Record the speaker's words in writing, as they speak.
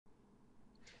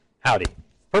Howdy.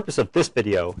 The purpose of this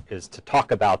video is to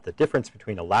talk about the difference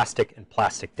between elastic and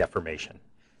plastic deformation.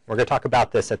 We're going to talk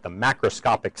about this at the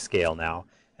macroscopic scale now,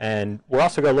 and we're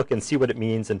also going to look and see what it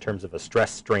means in terms of a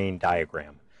stress-strain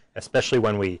diagram, especially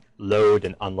when we load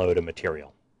and unload a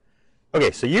material. Okay,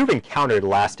 so you've encountered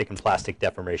elastic and plastic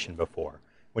deformation before.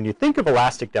 When you think of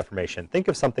elastic deformation, think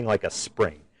of something like a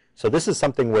spring. So this is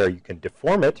something where you can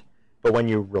deform it, but when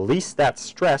you release that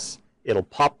stress, it'll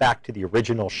pop back to the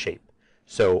original shape.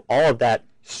 So all of that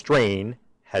strain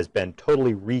has been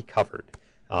totally recovered.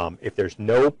 If there's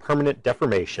no permanent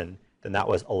deformation, then that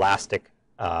was elastic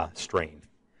strain.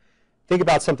 Think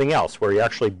about something else where you're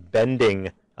actually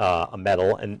bending a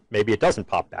metal and maybe it doesn't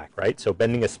pop back, right? So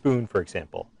bending a spoon, for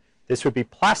example. This would be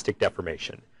plastic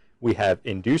deformation. We have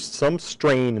induced some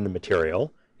strain in the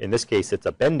material. In this case, it's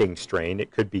a bending strain.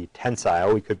 It could be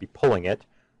tensile. We could be pulling it.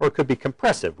 Or it could be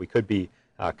compressive. We could be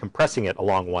compressing it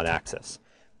along one axis.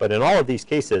 But in all of these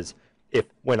cases,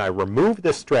 when I remove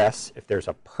the stress, if there's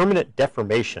a permanent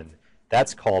deformation,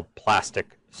 that's called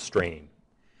plastic strain.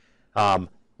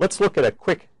 Let's look at a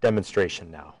quick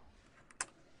demonstration now.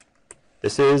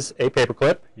 This is a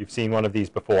paperclip. You've seen one of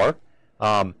these before.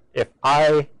 If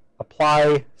I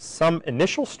apply some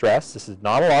initial stress, this is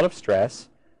not a lot of stress,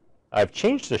 I've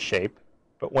changed the shape,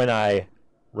 but when I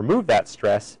remove that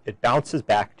stress, it bounces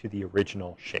back to the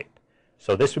original shape.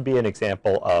 So this would be an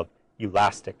example of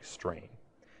elastic strain.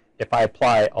 If I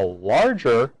apply a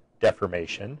larger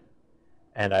deformation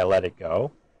and I let it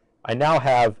go,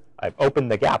 I've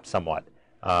opened the gap somewhat.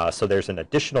 So there's an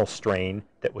additional strain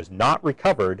that was not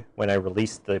recovered when I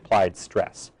released the applied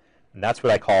stress. And that's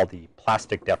what I call the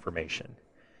plastic deformation.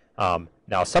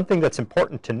 Now, something that's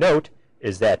important to note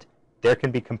is that there can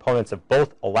be components of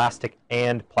both elastic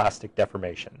and plastic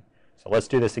deformation. So let's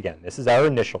do this again. This is our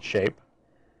initial shape.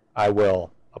 I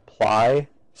will apply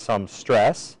some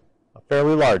stress, a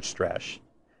fairly large stress,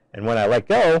 and when I let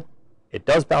go, it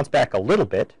does bounce back a little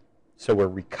bit, so we're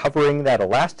recovering that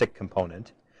elastic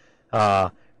component,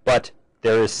 but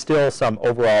there is still some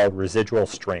overall residual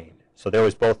strain. So there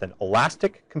was both an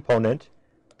elastic component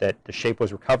that the shape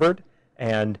was recovered,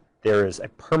 and there is a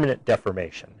permanent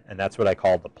deformation, and that's what I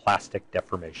call the plastic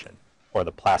deformation, or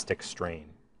the plastic strain.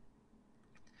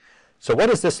 So what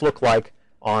does this look like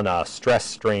on a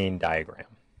stress-strain diagram?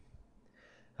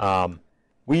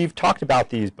 We've talked about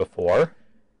these before,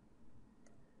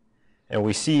 and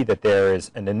we see that there is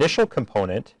an initial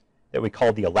component that we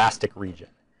call the elastic region.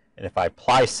 And if I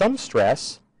apply some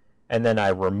stress, and then I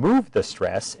remove the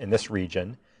stress in this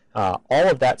region, all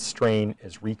of that strain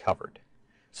is recovered.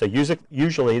 So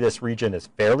usually this region is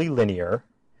fairly linear,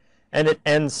 and it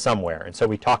ends somewhere. And so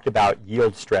we talked about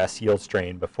yield stress, yield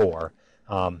strain before,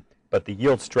 but the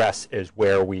yield stress is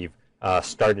where we've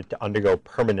started to undergo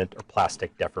permanent or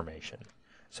plastic deformation.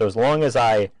 So as long as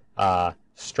I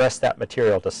stress that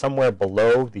material to somewhere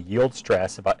below the yield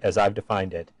stress, as I've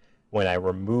defined it, when I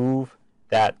remove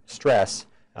that stress,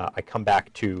 I come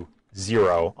back to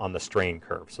 0 on the strain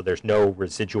curve. So there's no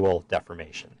residual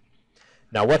deformation.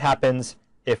 Now what happens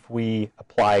if we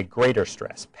apply greater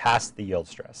stress past the yield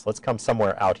stress? Let's come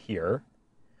somewhere out here.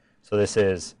 So this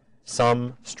is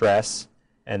some stress,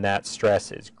 and that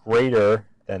stress is greater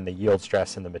than the yield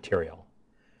stress in the material.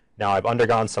 Now I've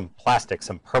undergone some plastic,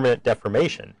 some permanent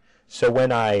deformation. So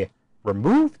when I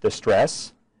remove the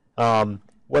stress,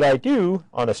 what I do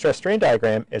on a stress-strain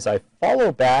diagram is I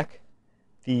follow back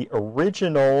the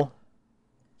original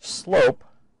slope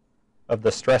of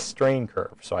the stress-strain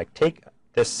curve. So I take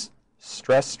this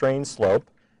stress-strain slope,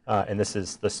 and this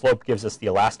is the slope gives us the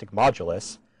elastic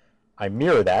modulus. I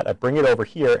mirror that, I bring it over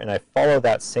here, and I follow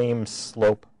that same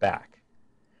slope back.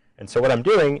 And so what I'm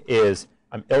doing is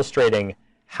I'm illustrating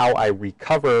how I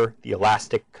recover the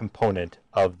elastic component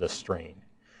of the strain.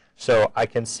 So I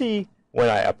can see when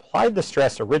I applied the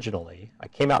stress originally, I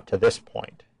came out to this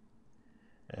point.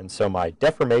 And so my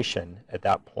deformation at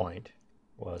that point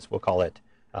was, we'll call it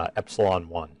epsilon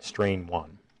 1, strain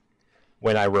 1.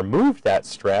 When I removed that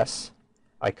stress,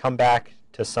 I come back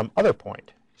to some other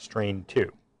point, strain 2.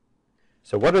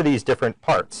 So what are these different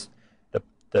parts?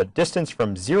 The distance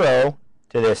from 0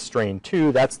 to this strain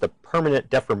 2, that's the permanent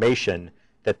deformation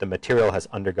that the material has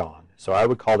undergone. So I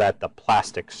would call that the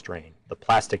plastic strain, the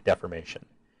plastic deformation.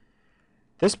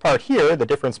 This part here, the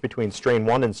difference between strain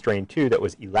 1 and strain 2 that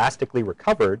was elastically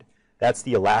recovered, that's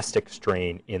the elastic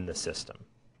strain in the system.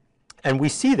 And we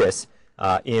see this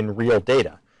in real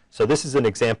data. So this is an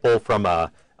example from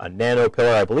a nano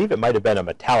pillar. I believe it might have been a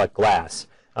metallic glass.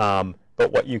 But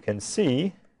what you can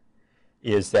see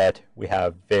is that we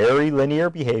have very linear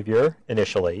behavior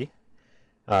initially.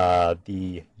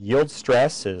 The yield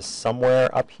stress is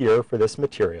somewhere up here for this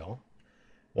material.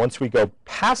 Once we go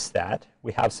past that,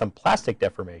 we have some plastic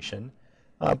deformation,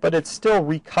 but it still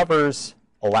recovers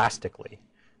elastically.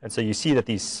 And so you see that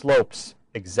these slopes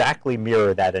exactly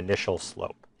mirror that initial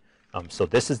slope. So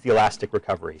this is the elastic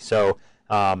recovery. So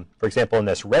for example, in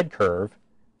this red curve,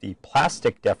 the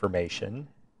plastic deformation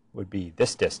would be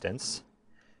this distance,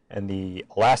 and the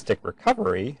elastic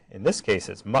recovery, in this case,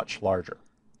 is much larger.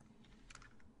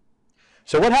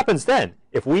 So what happens then?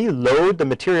 If we load the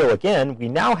material again, we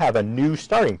now have a new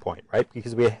starting point, right?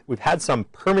 Because we've had some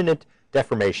permanent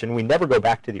deformation. We never go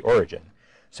back to the origin.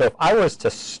 So if I was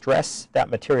to stress that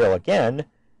material again,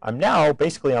 I'm now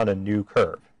basically on a new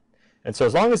curve. And so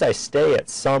as long as I stay at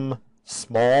some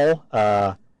small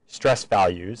stress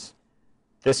values,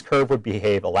 this curve would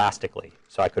behave elastically.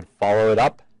 So I could follow it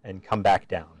up and come back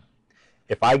down.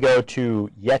 If I go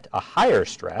to yet a higher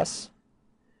stress,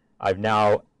 I've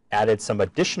now added some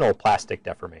additional plastic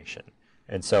deformation.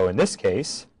 And so in this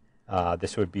case,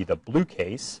 this would be the blue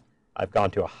case. I've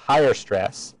gone to a higher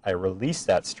stress. I release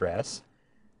that stress.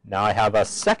 Now I have a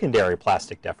secondary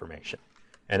plastic deformation.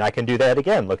 And I can do that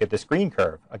again. Look at this green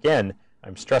curve. Again,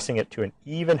 I'm stressing it to an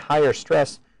even higher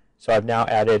stress, so I've now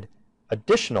added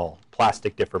additional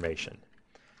plastic deformation.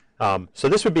 So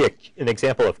this would be an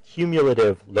example of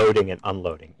cumulative loading and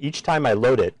unloading. Each time I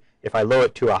load it, if I load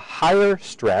it to a higher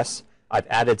stress, I've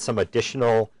added some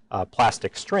additional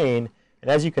plastic strain. And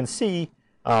as you can see,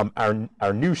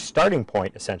 our new starting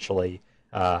point essentially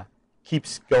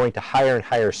keeps going to higher and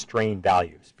higher strain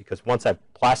values, because once I've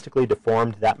plastically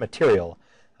deformed that material,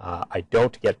 I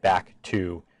don't get back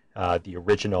to the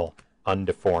original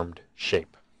undeformed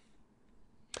shape.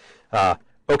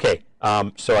 Okay,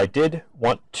 so I did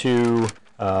want to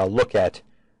look at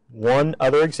one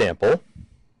other example,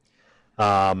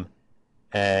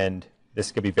 and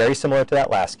this could be very similar to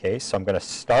that last case. So I'm going to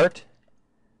start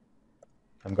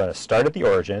at the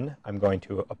origin. I'm going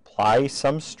to apply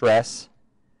some stress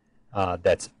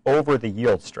that's over the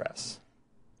yield stress.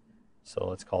 So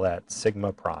let's call that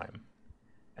sigma prime.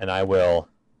 And I will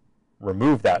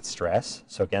remove that stress.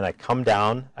 So again, I come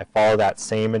down, I follow that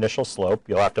same initial slope.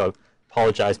 You'll have to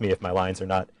apologize me if my lines are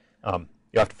not, you'll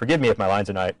have to forgive me if my lines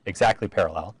are not exactly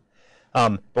parallel.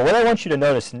 But what I want you to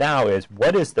notice now is,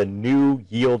 what is the new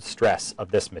yield stress of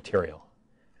this material?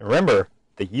 And remember,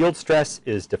 the yield stress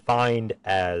is defined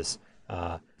as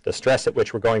the stress at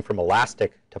which we're going from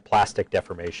elastic to plastic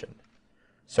deformation.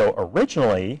 So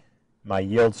originally, my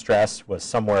yield stress was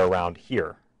somewhere around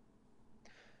here.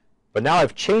 But now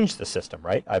I've changed the system,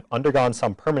 right? I've undergone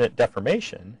some permanent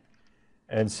deformation.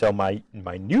 And so my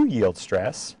new yield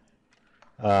stress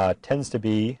tends to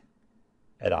be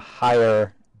at a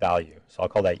higher value. So I'll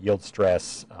call that yield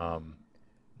stress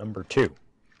number 2.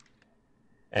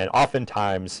 And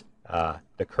oftentimes,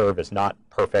 the curve is not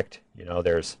perfect. You know,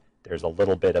 there's a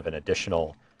little bit of an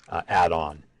additional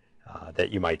add-on that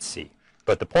you might see.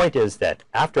 But the point is that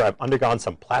after I've undergone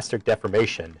some plastic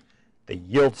deformation, the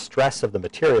yield stress of the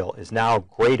material is now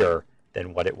greater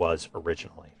than what it was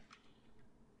originally.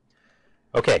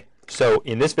 Okay, so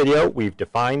in this video, we've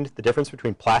defined the difference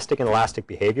between plastic and elastic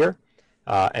behavior,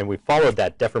 and we followed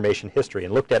that deformation history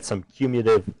and looked at some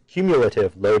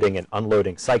cumulative loading and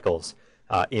unloading cycles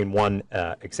in one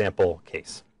example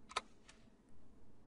case.